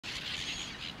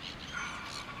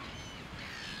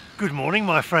Good morning,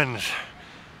 my friends.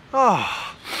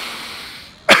 Oh,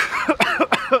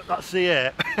 that's the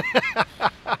air.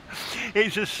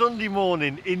 It's a Sunday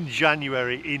morning in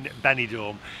January in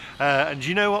Benidorm. And do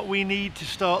you know what we need to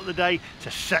start the day, to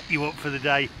set you up for the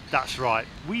day? That's right,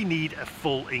 we need a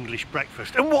full English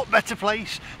breakfast. And what better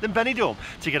place than Benidorm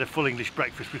to get a full English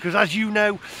breakfast? Because as you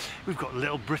know, we've got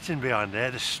Little Britain behind there,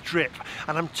 the Strip.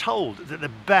 And I'm told that the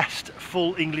best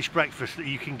full English breakfast that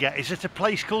you can get is at a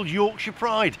place called Yorkshire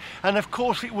Pride. And of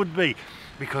course it would be,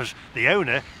 because the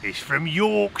owner is from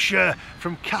Yorkshire,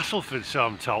 from Castleford, so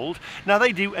I'm told. Now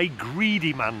they do a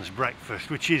greedy man's breakfast,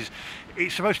 which is,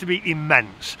 it's supposed to be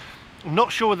immense. I'm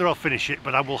not sure whether I'll finish it,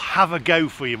 but I will have a go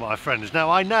for you, my friends. Now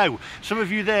I know some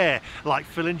of you there, like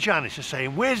Phil and Janice, are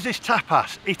saying, where's this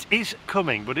tapas? It is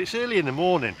coming, but it's early in the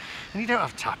morning. And you don't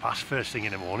have tapas first thing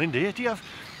in the morning, do you? Do you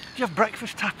have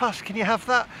breakfast tapas? Can you have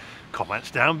that? Comments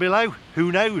down below,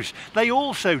 who knows. They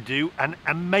also do an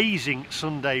amazing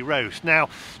Sunday roast. Now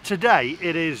today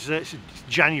it's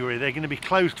January, they're going to be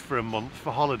closed for a month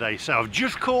for holiday, so I've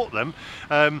just caught them,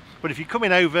 but if you're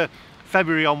coming over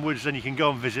February onwards, then you can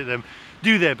go and visit them,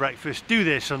 do their breakfast, do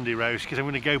their Sunday roast, because I'm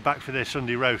going to go back for their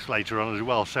Sunday roast later on as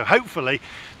well. So hopefully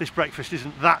this breakfast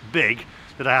isn't that big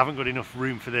that I haven't got enough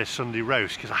room for their Sunday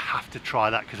roast, because I have to try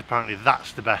that, because apparently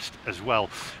that's the best as well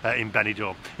in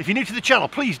Benidorm. If you're new to the channel,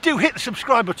 please do hit the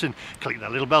subscribe button, click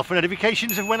that little bell for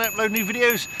notifications of when I upload new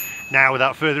videos. Now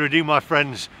without further ado, my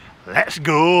friends, let's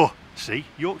go. See,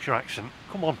 Yorkshire accent,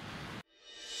 come on.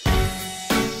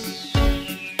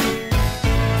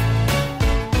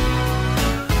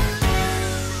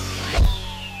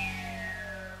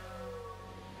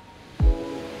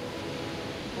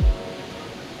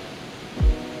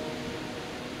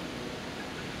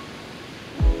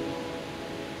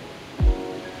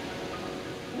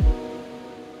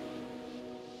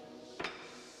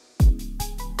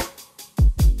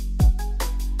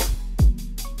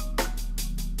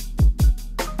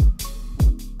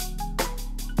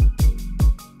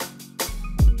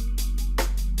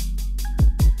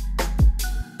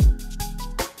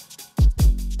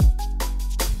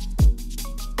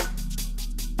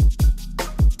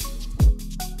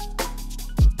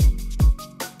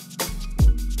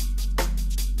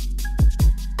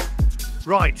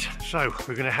 Right, so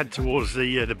we're going to head towards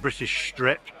the British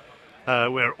Strip,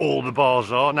 where all the bars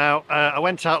are. Now, I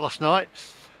went out last night,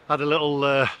 had a little,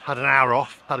 had an hour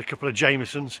off, had a couple of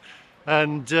Jamesons,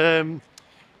 and did a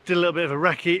little bit of a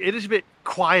recce. It is a bit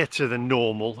quieter than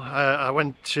normal. I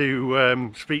went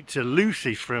to speak to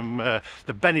Lucy from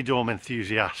the Benidorm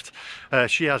Enthusiast.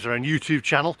 She has her own YouTube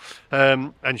channel,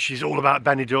 and she's all about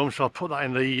Benidorm, so I'll put that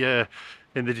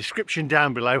in the description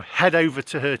down below. Head over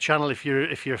to her channel if you're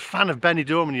a fan of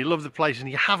Benidorm and you love the place and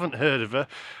you haven't heard of her.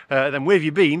 Then where have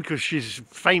you been? Because she's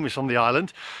famous on the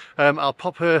island. I'll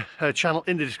pop her channel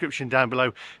in the description down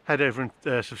below. Head over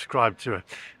and subscribe to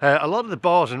her. A lot of the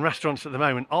bars and restaurants at the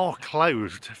moment are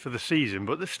closed for the season,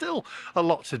 but there's still a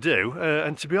lot to do.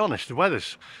 And to be honest, the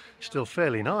weather's still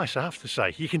fairly nice, I have to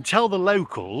say. You can tell the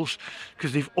locals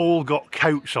because they've all got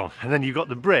coats on, and then you've got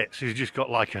the Brits who've just got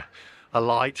like a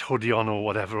light hoodie on or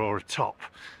whatever, or a top.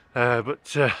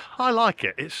 But I like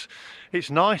it. It's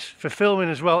nice for filming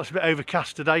as well. It's a bit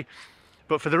overcast today,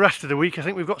 but for the rest of the week I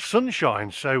think we've got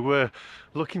sunshine, so we're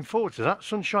looking forward to that.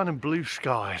 Sunshine and blue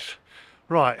skies.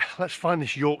 Right, let's find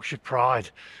this Yorkshire Pride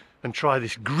and try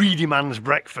this greedy man's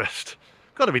breakfast.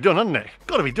 Got to be done, hasn't it?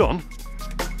 Got to be done.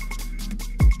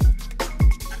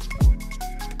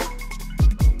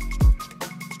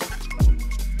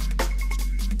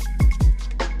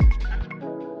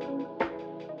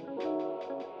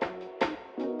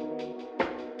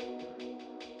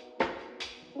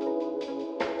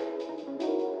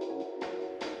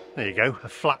 There you go, a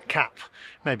flat cap.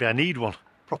 Maybe I need one.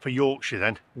 Proper Yorkshire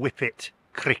then. Whippet,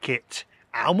 cricket.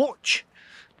 How much?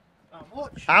 How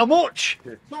much? How much?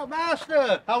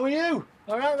 MacMaster! How are you?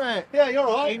 Alright, mate. Yeah, you're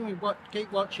alright.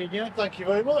 Keep watching you. Thank you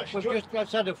very much. We've just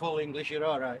said a full English, you're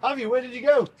alright. Have you? Where did you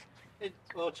go? In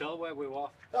hotel where we were.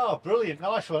 Oh, brilliant.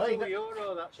 Nice one, eh?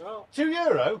 €2, that's all.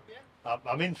 €2? Yeah.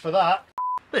 I'm in for that.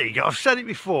 There you go, I've said it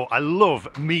before, I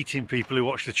love meeting people who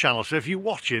watch the channel. So if you're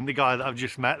watching, the guy that I've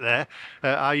just met there,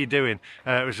 how are you doing?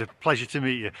 It was a pleasure to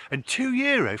meet you. And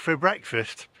 €2 for a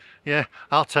breakfast, yeah,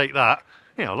 I'll take that.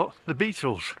 You know, look, the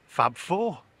Beatles, Fab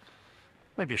Four.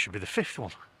 Maybe I should be the fifth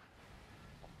one.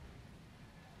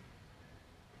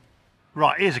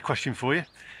 Right, here's a question for you.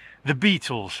 The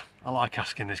Beatles, I like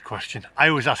asking this question. I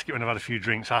always ask it when I've had a few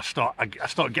drinks. I start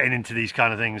getting into these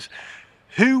kind of things.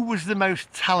 Who was the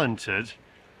most talented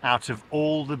out of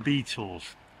all the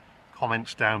Beatles?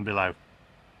 Comments down below.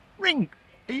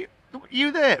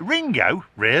 You there? Ringo?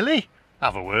 Really?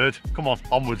 Have a word. Come on,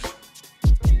 onwards.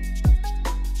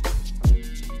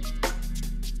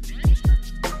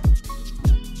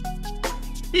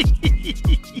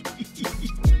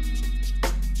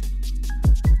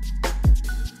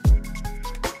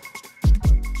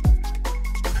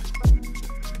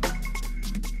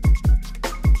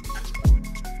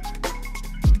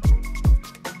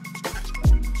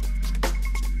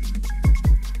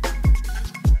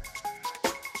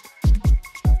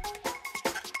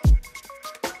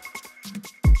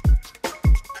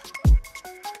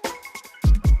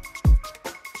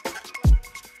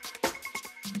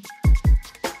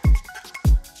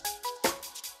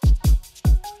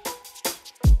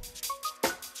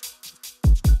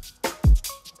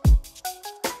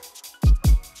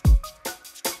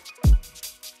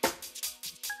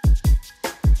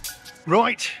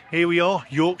 Right, here we are,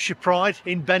 Yorkshire Pride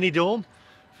in Benidorm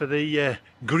for the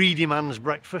greedy man's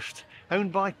breakfast,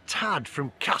 owned by Tad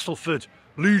from Castleford.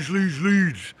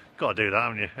 Leeds. Got to do that,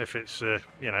 haven't you, if it's, you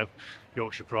know,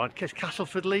 Yorkshire Pride.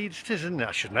 Castleford, Leeds, it is, isn't it?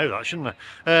 I should know that, shouldn't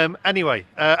I? Anyway,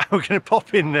 we're going to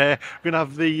pop in there. We're going to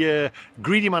have the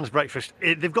greedy man's breakfast.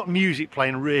 They've got music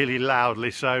playing really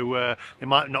loudly, so there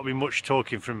might not be much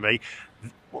talking from me.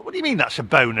 What do you mean that's a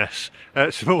bonus?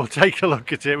 So we'll take a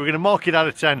look at it. We're going to mark it out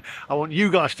of 10. I want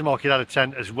you guys to mark it out of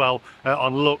 10 as well,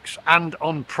 on looks and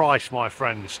on price, my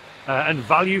friends. And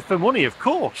value for money, of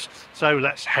course. So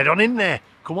let's head on in there.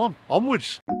 Come on,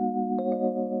 onwards.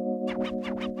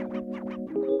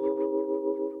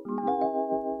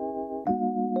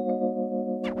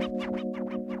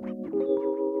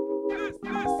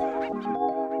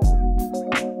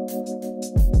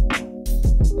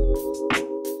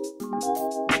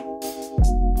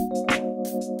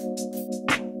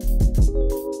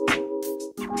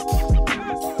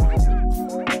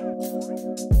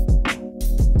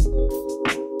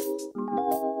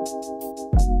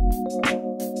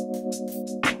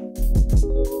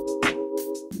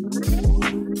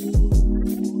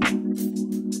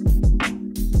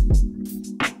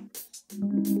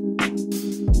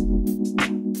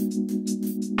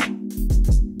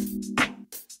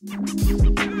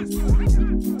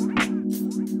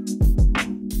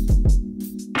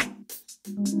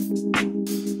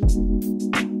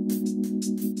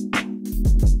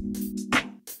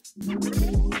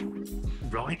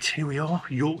 Right, here we are,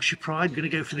 Yorkshire Pride, going to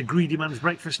go for the greedy man's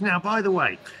breakfast. Now, by the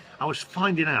way, I was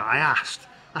finding out,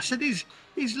 I said, is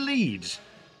Leeds,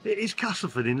 is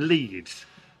Castleford in Leeds?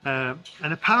 And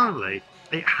apparently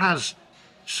it has,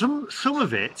 some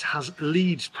of it has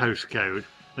Leeds postcode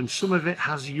and some of it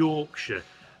has Yorkshire.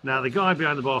 Now, the guy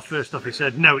behind the bar first off, he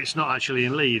said, no, it's not actually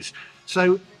in Leeds.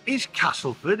 So, is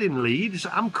Castleford in Leeds?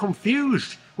 I'm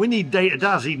confused. We need Data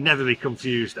Daz, he'd never be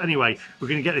confused. Anyway, we're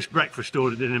going to get this breakfast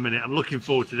ordered in a minute. I'm looking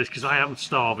forward to this because I am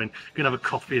starving. Going to have a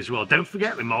coffee as well. Don't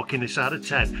forget, we're marking this out of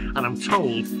 10, and I'm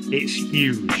told it's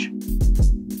huge.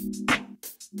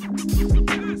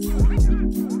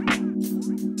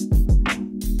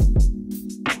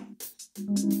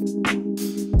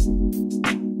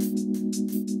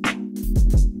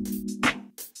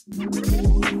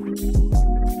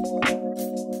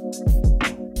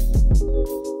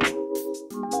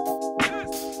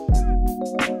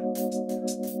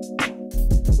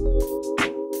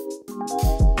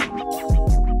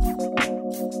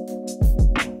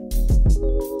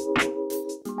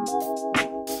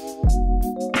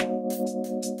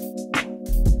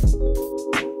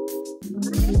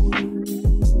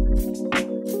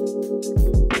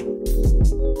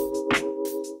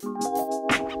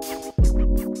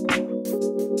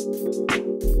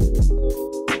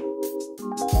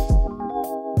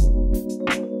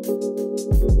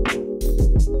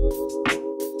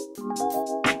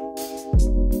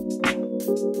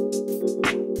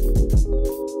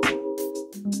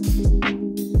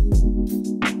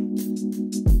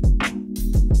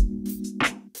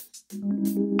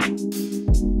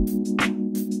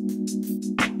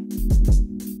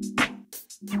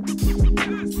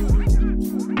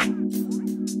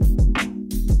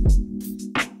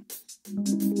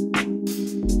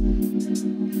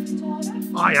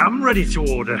 I am ready to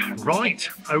order. Right,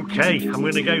 okay, I'm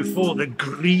going to go for the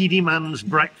greedy man's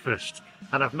breakfast.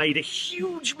 And I've made a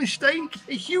huge mistake,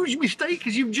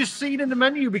 as you've just seen in the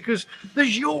menu, because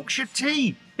there's Yorkshire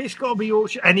tea. It's got to be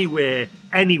Yorkshire. Anywhere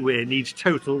needs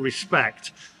total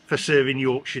respect for serving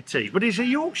Yorkshire tea. But he's a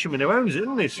Yorkshireman who owns it,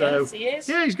 isn't he? So, yes, he is.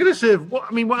 Yeah, he's going to serve,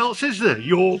 what else is there?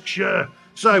 Yorkshire.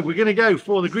 So we're going to go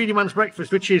for the greedy man's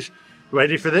breakfast, which is,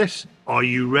 ready for this? Are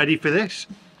you ready for this?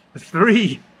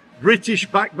 3 British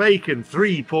back bacon,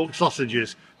 3 pork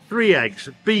sausages, 3 eggs,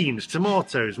 beans,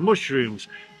 tomatoes, mushrooms,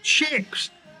 chips,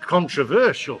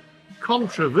 controversial,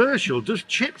 Controversial. Does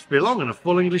chips belong on a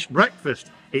full English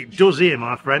breakfast? It does here,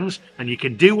 my friends, and you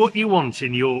can do what you want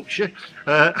in Yorkshire.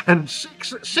 And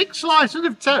six slices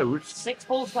of toast. 6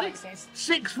 full slices.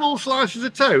 6 full slices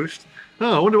of toast.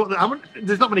 Oh, I wonder what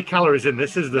there's not many calories in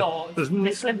this, is there? No, There's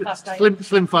it's slim fast diet.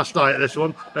 Slim fast diet, this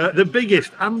one. The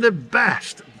biggest and the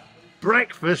best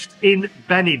breakfast in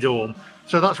Benidorm.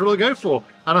 So that's what I'll go for.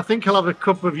 And I think I'll have a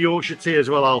cup of Yorkshire tea as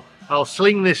well. I'll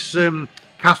sling this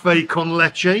cafe con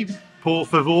leche, por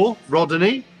favor,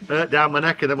 Rodney, down my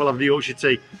neck, and then we'll have the Yorkshire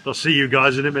tea. I'll see you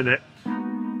guys in a minute.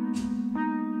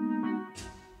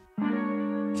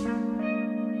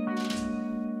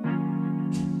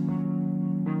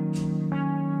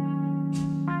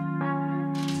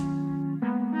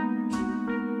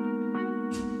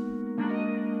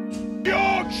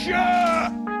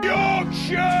 Yorkshire!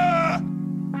 Yorkshire!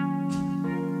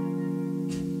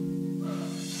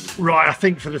 Right, I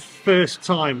think for the first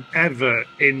time ever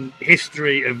in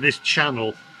history of this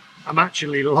channel, I'm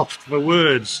actually lost for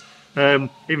words.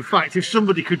 In fact, if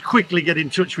somebody could quickly get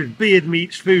in touch with Beard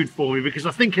Meats Food for me, because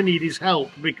I think I need his help,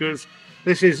 because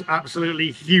this is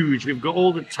absolutely huge. We've got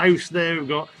all the toast there, we've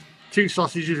got 2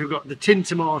 sausages, we've got the tin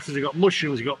tomatoes, we've got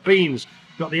mushrooms, we've got beans,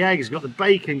 we've got the eggs, we've got the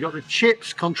bacon, we've got the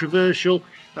chips, controversial.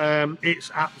 It's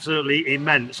absolutely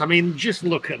immense. I mean, just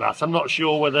look at that. I'm not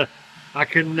sure whether I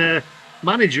can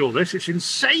manage all this. It's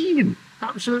insane,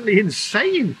 absolutely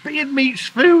insane. Beard Meats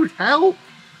Food, help!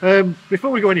 Before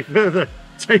we go any further,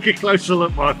 take a closer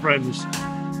look, my friends.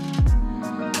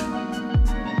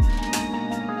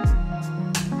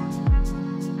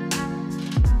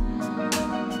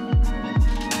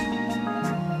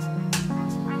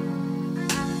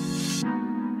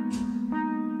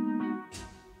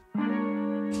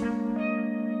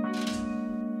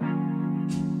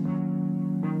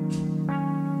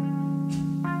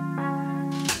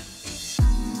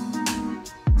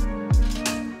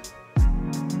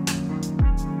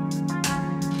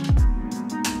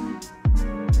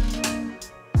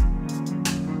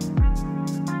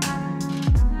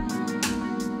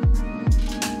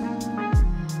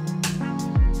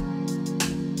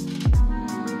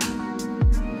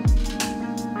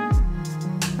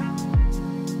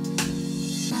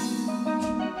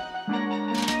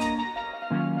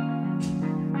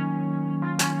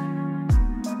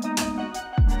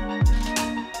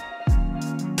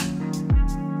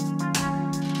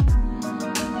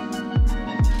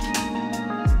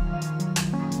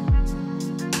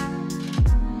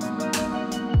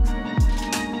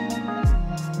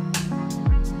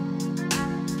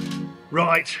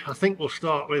 Right, I think we'll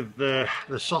start with the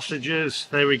sausages.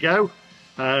 There we go.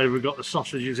 We've got the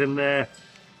sausages in there.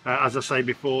 As I say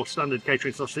before, standard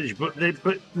catering sausage, but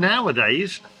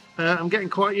nowadays I'm getting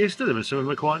quite used to them, and some of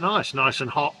them are quite nice and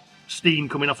hot, steam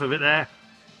coming off of it there.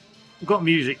 We've got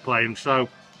music playing, so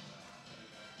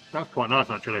that's quite nice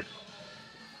actually.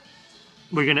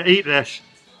 We're going to eat this,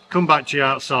 come back to you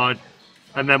outside,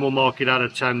 and then we'll mark it out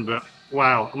of 10. But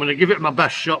wow, I'm going to give it my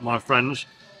best shot, my friends.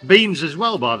 Beans as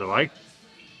well, by the way.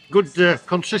 Good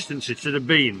consistency to the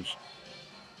beans.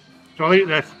 So I'll eat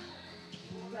this,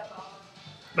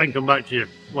 then come back to you.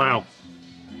 Wow,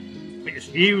 it's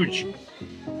huge.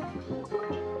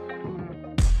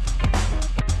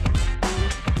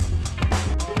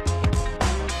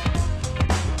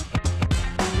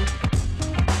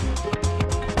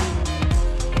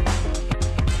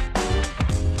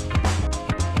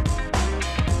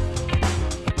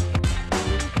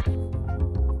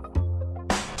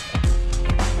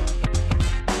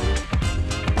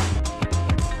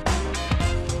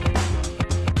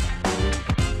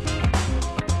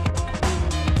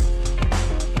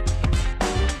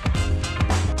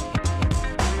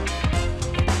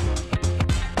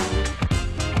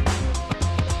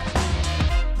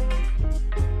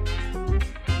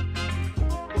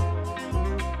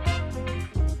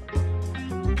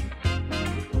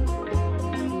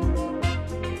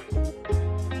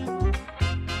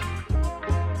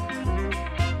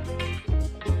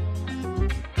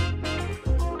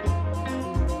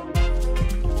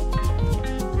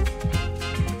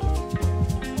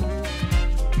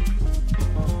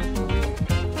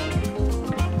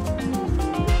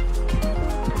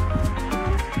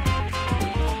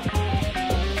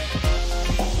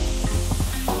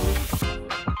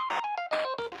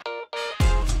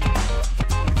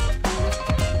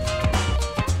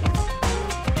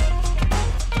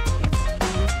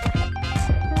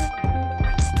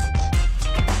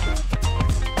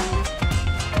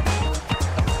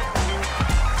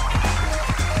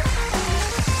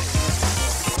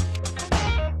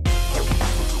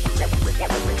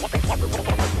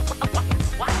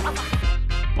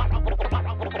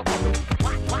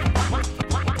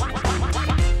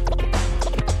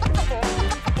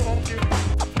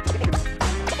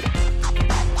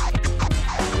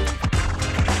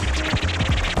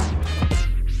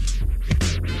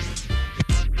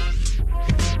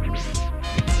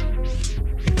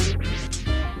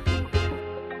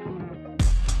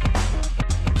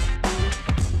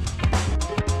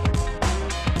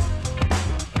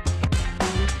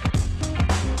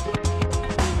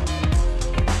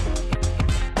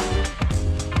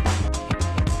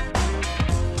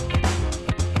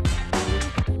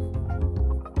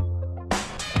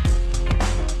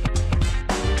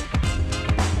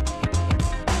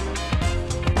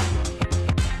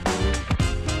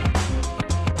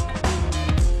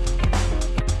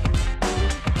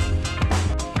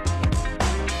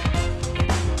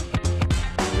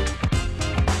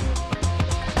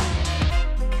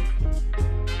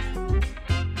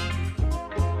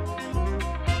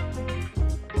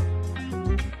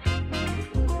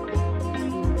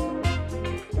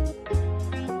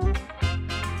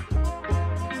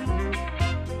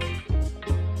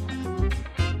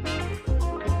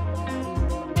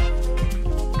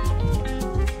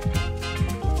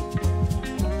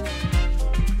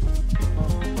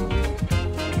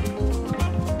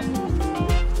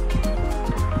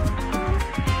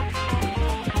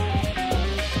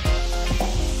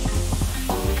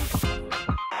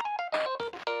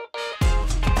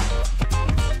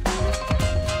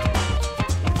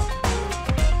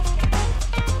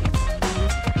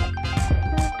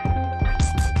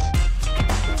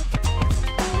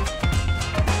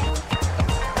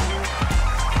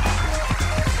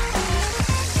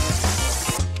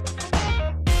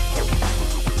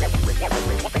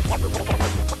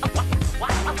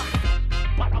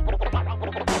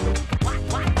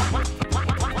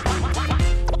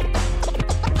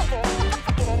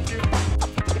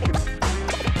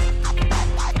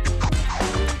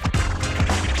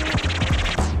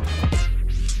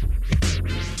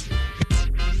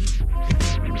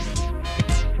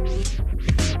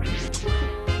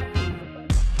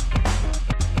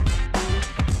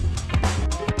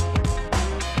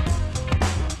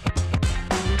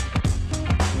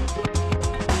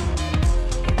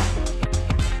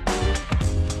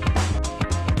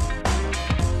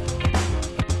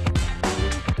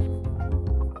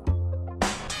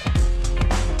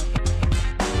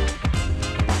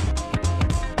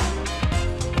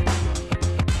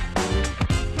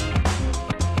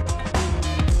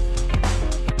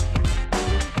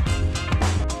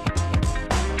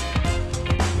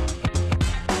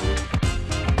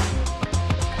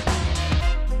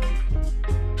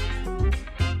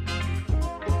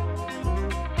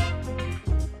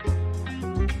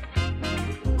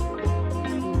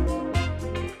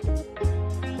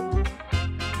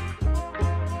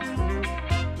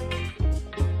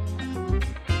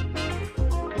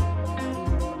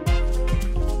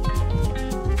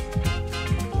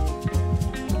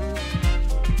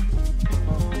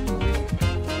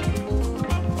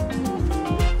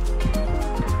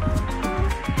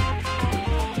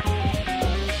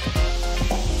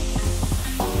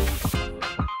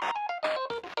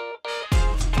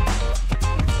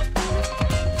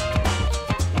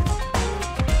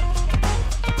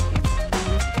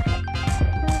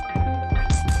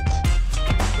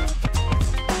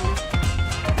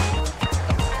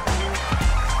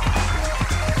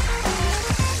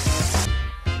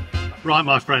 Right,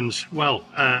 my friends, well,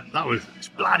 that was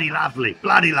bloody lovely,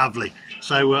 bloody lovely.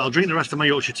 So I'll drink the rest of my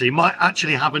Yorkshire tea. Might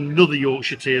actually have another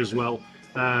Yorkshire tea as well.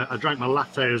 I drank my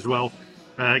latte as well.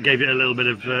 Gave it a little bit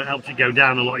of, helped it go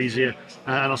down a lot easier.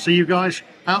 And I'll see you guys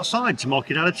outside to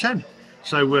mark it out of 10.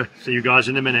 So see you guys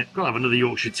in a minute. Gotta have another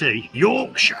Yorkshire tea.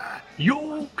 Yorkshire!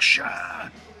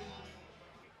 Yorkshire!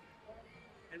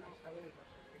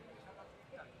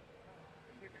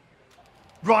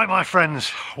 Right, my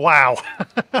friends, wow.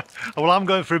 Well, I'm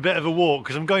going for a bit of a walk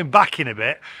because I'm going back in a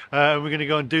bit. We're going to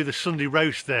go and do the Sunday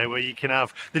roast there, where you can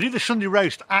have, they do the Sunday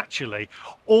roast actually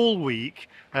all week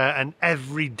and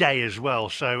every day as well.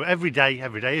 So every day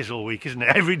is all week, isn't it?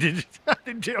 Every day,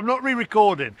 I'm not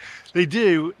re-recording. They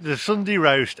do the Sunday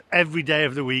roast every day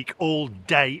of the week, all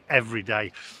day, every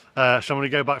day. So I'm going to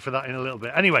go back for that in a little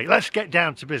bit. Anyway, let's get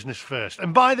down to business first.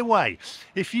 And by the way,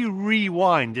 if you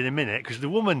rewind in a minute, because the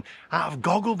woman out of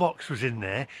Gogglebox was in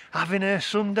there having her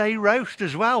Sunday roast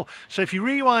as well. So if you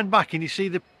rewind back and you see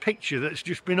the picture that's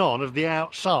just been on of the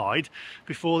outside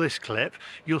before this clip,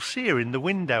 you'll see her in the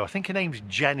window. I think her name's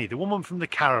Jenny, the woman from the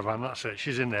caravan. That's it.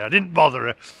 She's in there. I didn't bother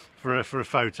her for a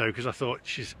photo because I thought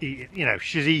she's eating, you know,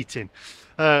 she's eating.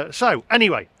 So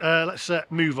anyway, let's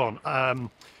move on.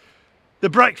 The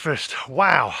breakfast,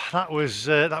 wow, that was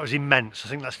immense. I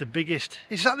think that's the biggest.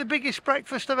 Is that the biggest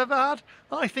breakfast I've ever had?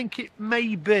 I think it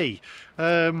may be.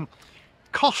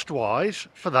 Cost-wise,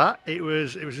 for that, it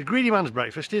was a greedy man's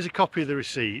breakfast. Here's a copy of the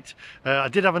receipt. I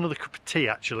did have another cup of tea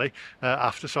actually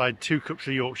after, so I had 2 cups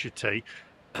of Yorkshire tea,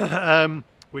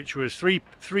 which was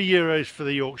 €3 for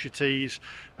the Yorkshire teas,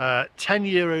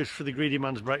 €10 for the greedy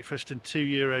man's breakfast, and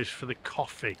 €2 for the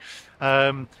coffee.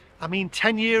 I mean,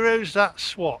 €10,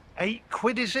 that's what, 8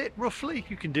 quid is it, roughly?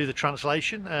 You can do the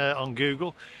translation on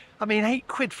Google. I mean, 8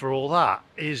 quid for all that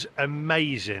is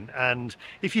amazing. And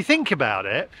if you think about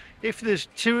it, if there's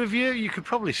 2 of you, you could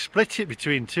probably split it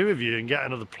between 2 of you and get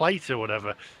another plate or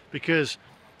whatever, because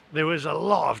there was a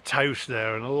lot of toast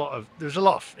there and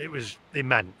it was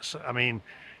immense. I mean,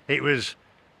 it was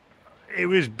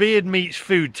beard meets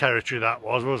food territory, that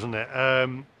was, wasn't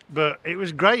it? But it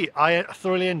was great. I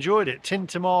thoroughly enjoyed it. Tinned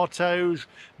tomatoes,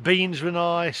 beans were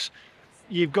nice.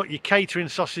 You've got your catering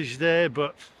sausage there,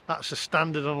 but that's a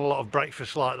standard on a lot of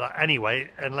breakfasts like that anyway,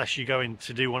 unless you're going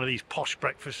to do one of these posh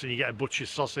breakfasts and you get a butcher's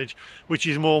sausage, which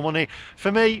is more money.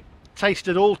 For me,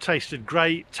 all tasted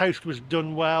great. Toast was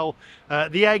done well.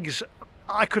 The eggs,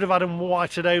 I could have had them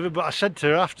whited over, but I said to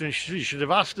her after, she should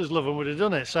have asked us, love, and would have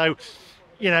done it. So,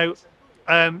 you know,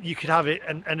 you could have it,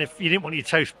 and if you didn't want your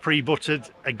toast pre-buttered,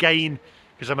 again,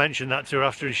 because I mentioned that to her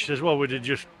after, and she says, well, we'd have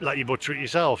just let you butter it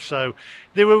yourself. So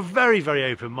they were very, very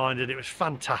open-minded. It was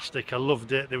fantastic. I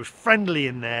loved it. They were friendly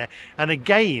in there. And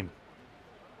again,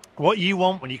 what you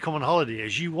want when you come on holiday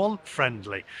is you want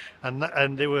friendly.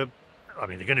 And they were, I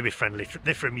mean, they're going to be friendly.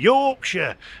 They're from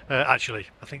Yorkshire. Actually,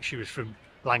 I think she was from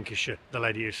Lancashire, the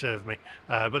lady who served me.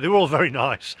 But they were all very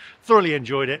nice. Thoroughly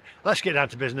enjoyed it. Let's get down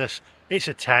to business. It's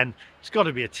a 10. It's got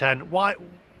to be a 10. Why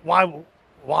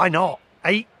not?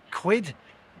 8 quid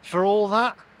for all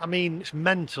that? I mean, it's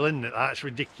mental, isn't it? That's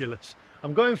ridiculous.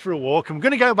 I'm going for a walk. I'm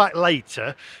going to go back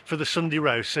later for the Sunday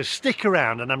roast, so stick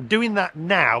around. And I'm doing that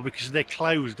now because they're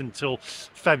closed until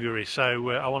February, so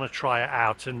I want to try it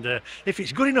out. And if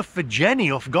it's good enough for Jenny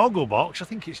off Gogglebox, I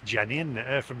think it's Jenny, isn't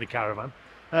it, from the caravan,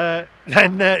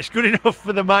 then it's good enough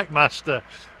for the MacMaster.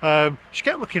 She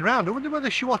kept looking around. I wonder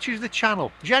whether she watches the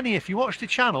channel. Jenny, if you watch the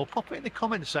channel, pop it in the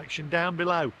comment section down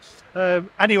below.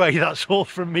 Anyway, that's all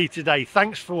from me today.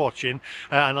 Thanks for watching,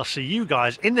 and I'll see you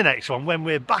guys in the next one when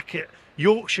we're back at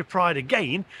Yorkshire Pride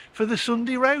again for the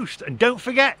Sunday roast. And don't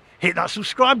forget, hit that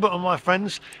subscribe button, my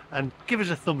friends, and give us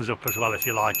a thumbs up as well if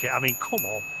you like it. I mean, come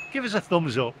on, give us a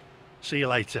thumbs up. See you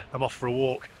later. I'm off for a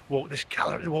walk. Walk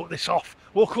this off.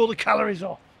 Walk all the calories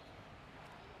off.